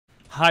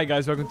Hi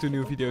guys, welcome to a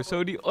new video.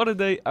 So the other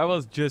day I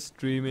was just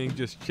streaming,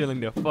 just chilling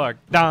the fuck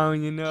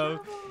down, you know.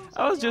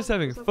 I was just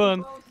having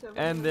fun,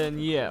 and then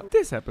yeah,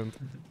 this happened.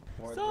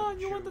 Son,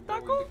 you want a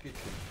taco?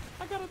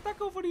 I got a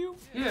taco for you.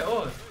 Yeah,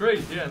 oh, it's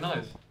great. Yeah,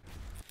 nice.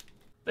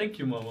 Thank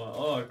you, mama.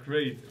 Oh,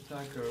 great.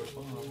 Taco.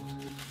 Oh.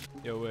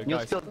 Yo,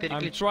 guys,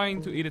 I'm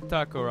trying to eat a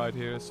taco right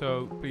here,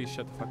 so please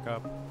shut the fuck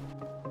up.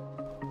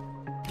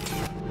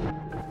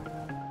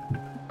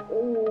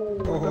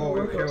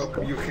 Oh,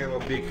 you have a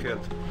big head.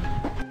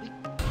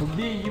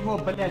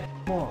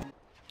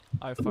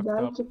 I fucked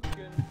up.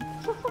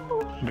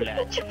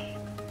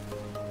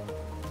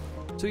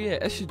 So yeah,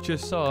 as you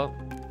just saw,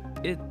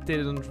 it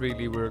didn't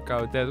really work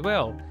out that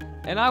well.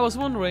 And I was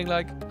wondering,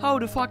 like, how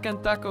the fuck can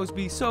tacos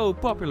be so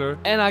popular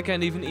and I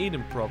can't even eat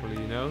them properly,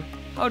 you know?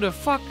 How the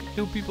fuck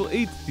do people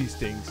eat these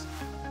things?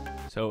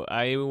 So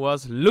I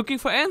was looking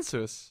for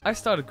answers. I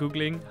started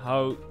googling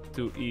how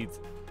to eat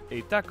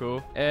a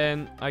taco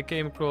and I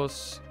came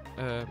across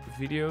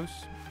videos.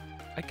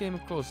 I came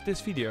across this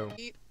video.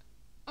 Eat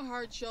a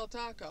hard shell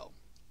taco.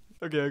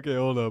 Okay,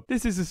 hold up.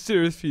 This is a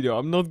serious video.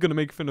 I'm not gonna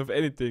make fun of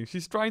anything.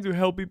 She's trying to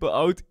help people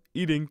out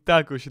eating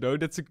tacos, you know.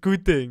 That's a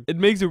good thing. It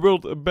makes the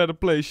world a better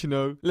place, you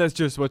know. Let's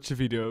just watch the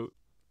video.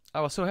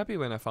 I was so happy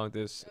when I found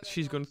this.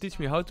 She's gonna teach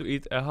me how to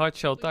eat a hard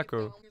shell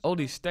taco. All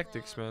these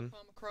tactics, man.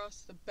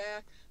 Across the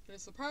back, but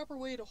it's the proper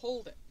way to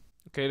hold it.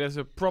 Okay, there's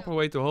a proper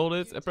way to hold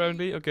it,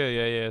 apparently.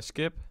 Okay, yeah,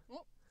 skip.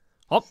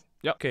 Hop.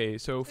 Yeah. Okay,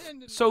 so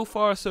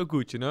far so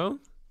good, you know.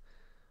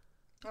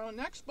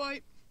 Next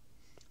bite,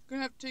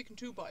 gonna have to take in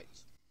 2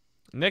 bites.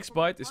 Next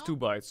bite is 2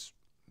 bites.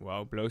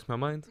 Wow, blows my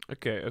mind.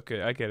 Okay,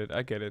 I get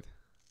it.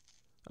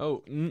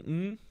 Oh,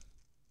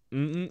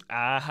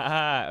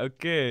 ah,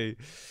 okay.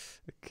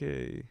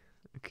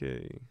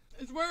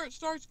 It's where it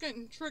starts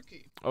getting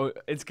tricky. Oh,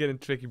 it's getting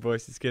tricky,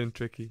 boys. It's getting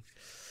tricky.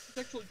 It's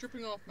actually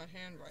dripping off my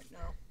hand right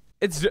now.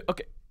 It's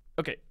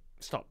okay.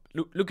 Stop.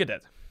 Look at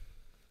that.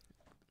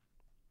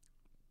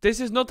 This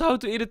is not how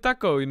to eat a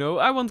taco, you know.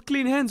 I want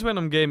clean hands when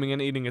I'm gaming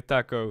and eating a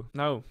taco.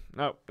 No.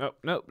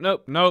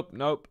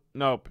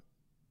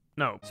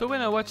 So when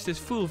I watched this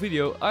full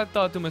video, I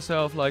thought to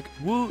myself like,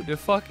 who the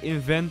fuck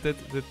invented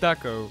the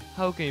taco?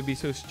 How can you be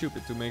so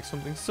stupid to make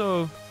something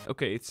so...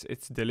 Okay,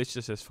 it's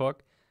delicious as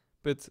fuck,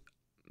 but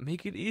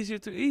make it easier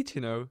to eat,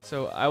 you know.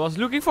 So I was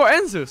looking for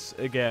answers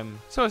again.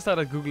 So I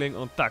started googling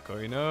on taco,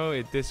 you know.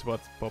 This is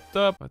what popped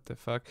up. What the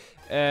fuck?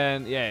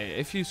 And yeah,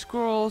 if you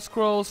scroll.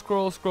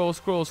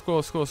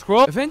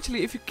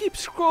 Eventually, if you keep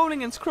scrolling,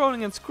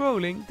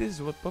 this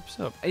is what pops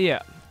up.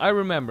 Yeah, I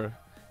remember.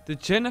 The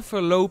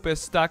Jennifer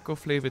Lopez taco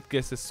flavored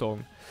kisses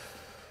song.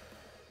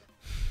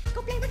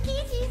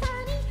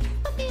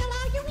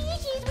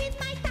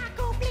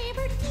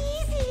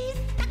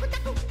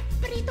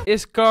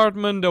 Is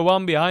Cartman the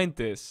one behind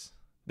this?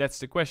 That's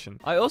the question.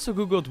 I also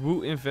googled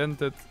who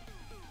invented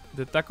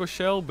the taco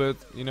shell, but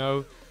you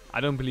know, I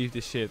don't believe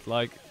this shit.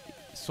 Like,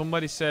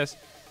 somebody says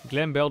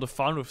Glenn Bell, the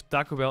founder of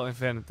Taco Bell,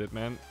 invented it,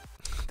 man.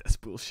 That's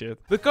bullshit.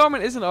 But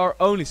Carmen isn't our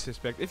only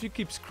suspect. If you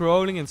keep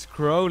scrolling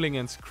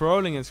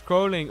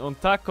on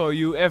taco,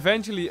 you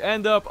eventually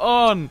end up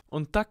on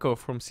taco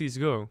from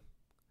CSGO.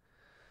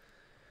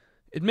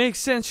 It makes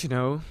sense, you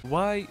know.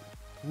 Why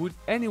would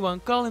anyone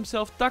call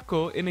himself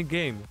Taco in a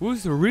game?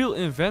 Who's the real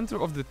inventor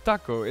of the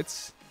taco?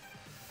 It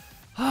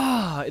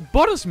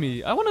bothers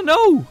me. I wanna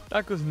know.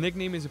 Taco's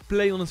nickname is a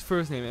play on his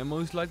first name and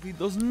most likely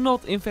does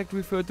not in fact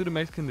refer to the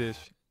Mexican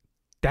dish.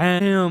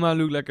 Damn, I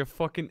look like a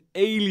fucking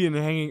alien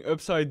hanging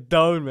upside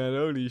down, man.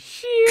 Holy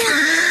shit.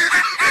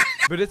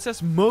 But it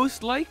says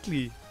most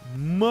likely.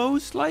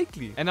 Most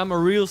likely. And I'm a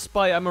real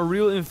spy. I'm a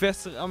real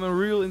investor. I'm a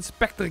real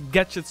Inspector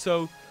Gadget.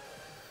 So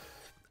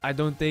I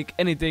don't take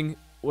anything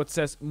what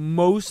says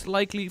most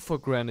likely for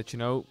granted, you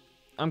know.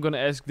 I'm gonna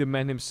ask the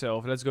man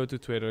himself. Let's go to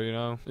Twitter, you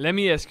know. Let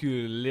me ask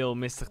you, little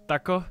Mr.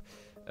 Taco.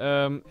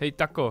 Hey,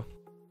 Taco.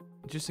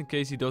 Just in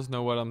case he doesn't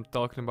know what I'm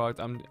talking about,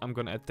 I'm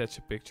gonna attach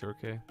a picture,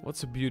 okay?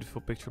 What's a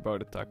beautiful picture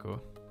about a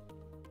taco?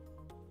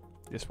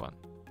 This one.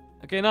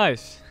 Okay,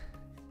 nice.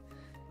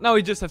 Now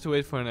we just have to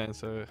wait for an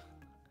answer.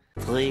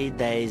 3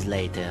 days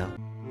later.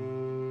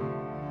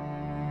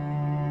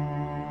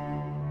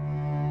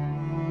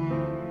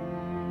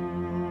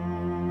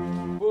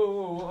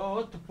 Whoa,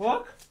 what the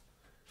fuck?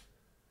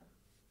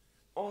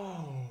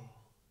 Oh.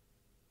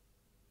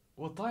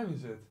 What time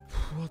is it?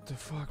 What the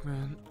fuck,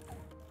 man?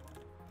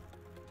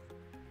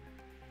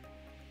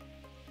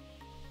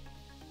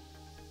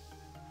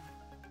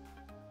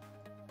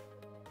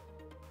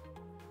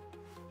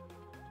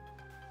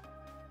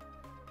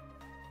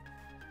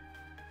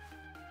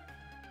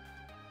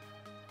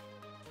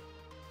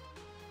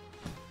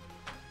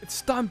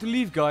 It's time to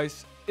leave,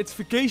 guys. It's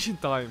vacation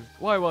time.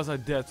 Why was I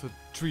dead for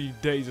 3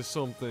 days or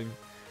something?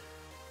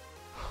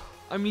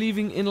 I'm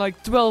leaving in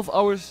like 12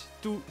 hours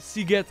to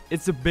Siget.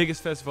 It's the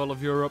biggest festival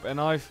of Europe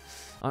and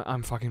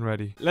I'm fucking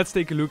ready. Let's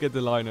take a look at the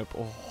lineup.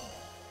 Oh,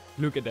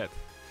 look at that.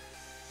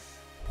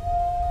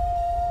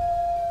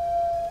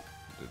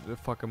 The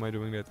fuck am I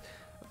doing that?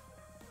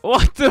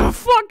 What the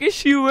fuck is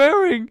she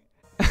wearing?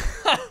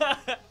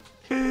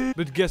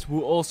 But guess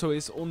who also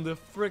is on the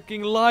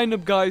freaking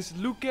lineup, guys?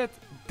 Look at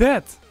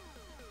that.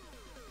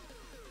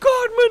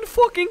 Cartman,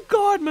 fucking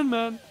Cartman,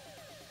 man.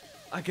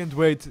 I can't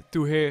wait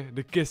to hear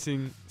the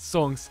kissing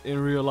songs in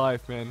real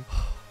life, man.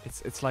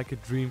 It's like a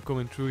dream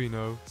coming true, you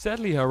know.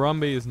 Sadly,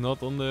 Harambe is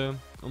not on the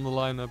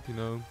lineup, you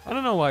know. I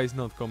don't know why he's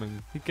not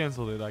coming. He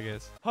cancelled it, I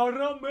guess.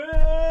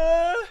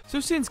 Harambe! So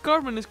since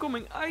Cartman is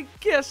coming, I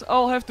guess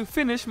I'll have to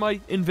finish my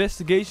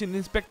investigation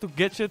Inspector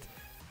Gadget.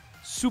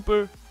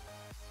 Super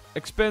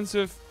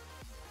expensive,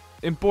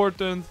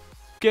 important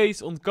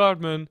case on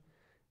Cartman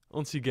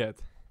on Siget.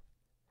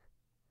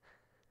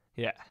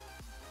 Yeah.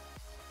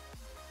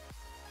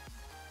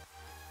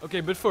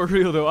 Okay, but for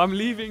real though, I'm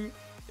leaving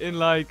in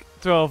like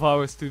 12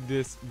 hours to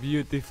this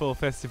beautiful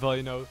festival,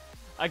 you know.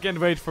 I can't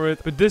wait for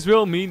it. But this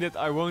will mean that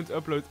I won't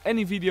upload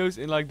any videos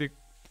in like the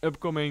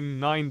upcoming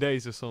 9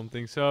 days or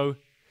something. So,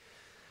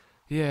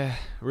 yeah,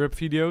 rip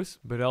videos.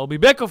 But I'll be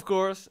back, of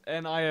course.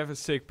 And I have a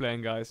sick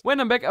plan, guys. When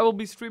I'm back, I will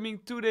be streaming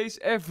 2 days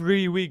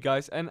every week,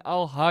 guys. And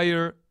I'll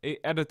hire an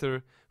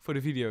editor for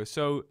the videos.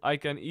 So I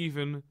can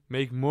even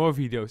make more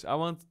videos. I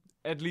want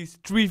at least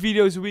 3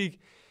 videos a week.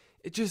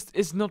 It just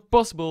is not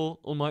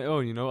possible on my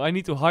own, you know. I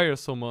need to hire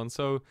someone.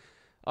 So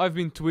I've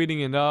been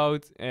tweeting it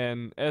out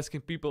and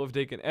asking people if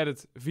they can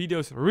edit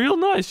videos real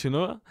nice, you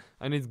know.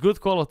 I need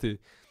good quality.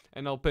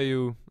 And I'll pay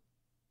you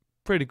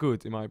pretty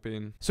good, in my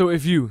opinion. So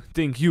if you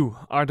think you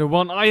are the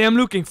one I am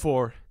looking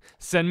for,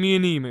 send me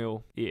an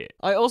email. Yeah.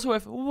 I also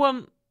have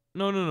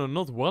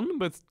not one,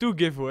 but 2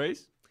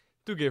 giveaways.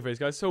 2 giveaways,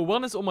 guys. So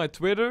one is on my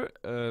Twitter.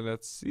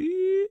 Let's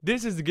see.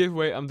 This is the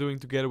giveaway I'm doing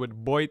together with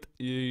Boyd.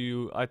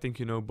 I think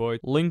you know Boyd.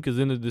 Link is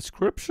in the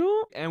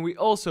description. And we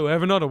also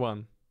have another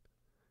one.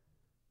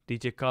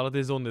 DJ Khaled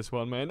is on this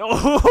one, man.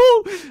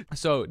 Oh!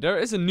 So there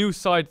is a new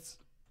site,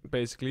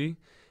 basically.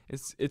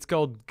 It's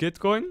called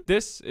Gitcoin.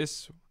 This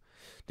is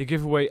the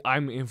giveaway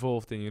I'm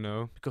involved in, you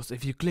know. Because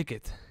if you click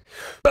it,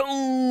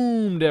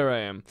 boom, there I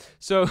am.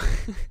 So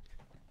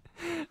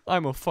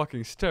I'm on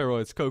fucking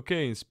steroids,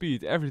 cocaine,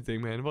 speed,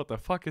 everything, man. What the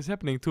fuck is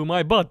happening to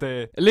my butt?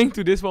 A link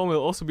to this one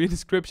will also be in the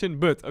description.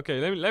 But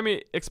okay, let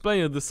me explain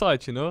you the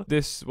site, you know.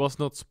 This was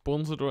not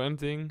sponsored or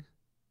anything.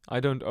 I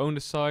don't own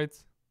the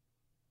site.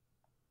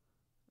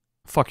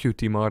 Fuck you,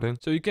 T Martin.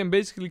 So you can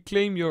basically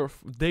claim your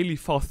daily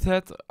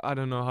faucet. I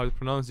don't know how to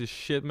pronounce this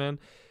shit, man.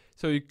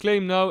 So you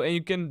claim now and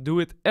you can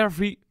do it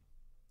every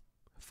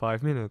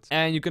 5 minutes.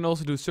 And you can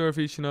also do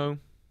surveys, you know.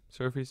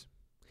 Surveys.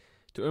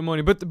 To earn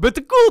money. But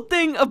the cool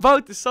thing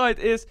about the site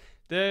is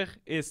there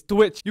is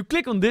Twitch. You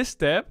click on this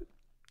tab.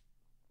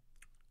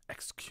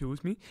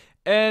 Excuse me.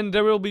 And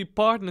there will be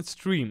partnered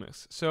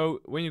streamers.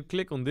 So when you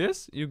click on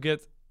this, you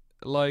get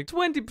like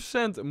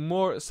 20%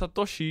 more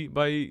Satoshi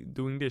by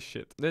doing this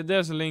shit.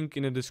 There's a link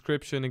in the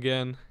description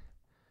again.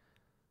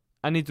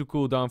 I need to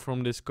cool down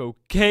from this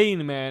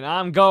cocaine, man.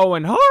 I'm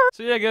going hard.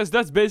 So yeah, guys,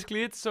 that's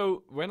basically it.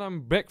 So when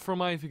I'm back from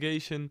my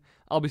vacation,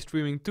 I'll be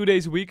streaming 2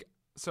 days a week.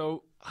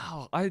 So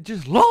I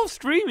just love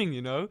streaming,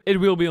 you know. It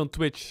will be on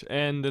Twitch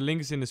and the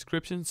link is in the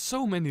description.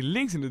 So many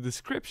links in the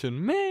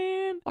description,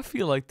 man. I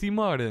feel like T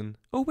Martin.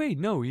 Oh wait,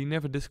 no, he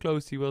never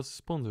disclosed he was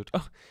sponsored.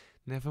 Oh,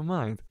 never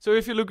mind. So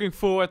if you're looking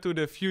forward to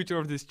the future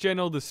of this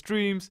channel, the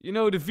streams, you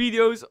know, the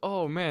videos.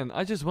 Oh man,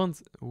 I just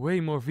want way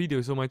more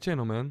videos on my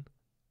channel, man.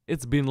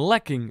 It's been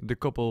lacking the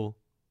couple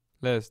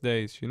last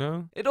days, you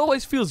know. It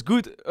always feels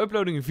good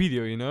uploading a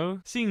video, you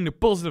know. Seeing the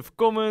positive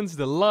comments,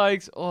 the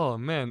likes. Oh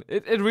man,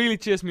 it really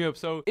cheers me up.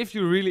 So if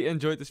you really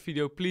enjoyed this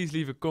video, please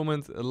leave a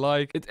comment, a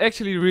like. It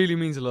actually really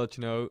means a lot,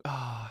 you know.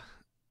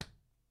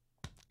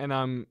 And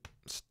I'm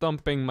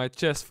stomping my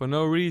chest for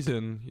no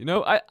reason, you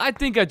know. I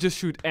think I just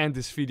should end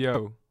this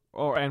video.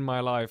 Or end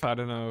my life, I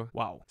don't know.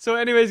 Wow. So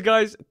anyways,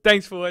 guys,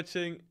 thanks for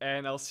watching.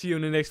 And I'll see you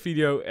in the next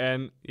video.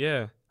 And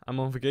yeah, I'm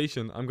on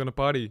vacation. I'm gonna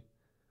party.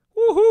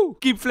 Woohoo!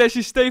 Keep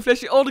flashy, stay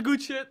flashy, all the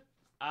good shit.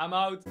 I'm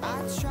out.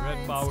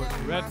 Red power,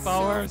 red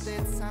powers.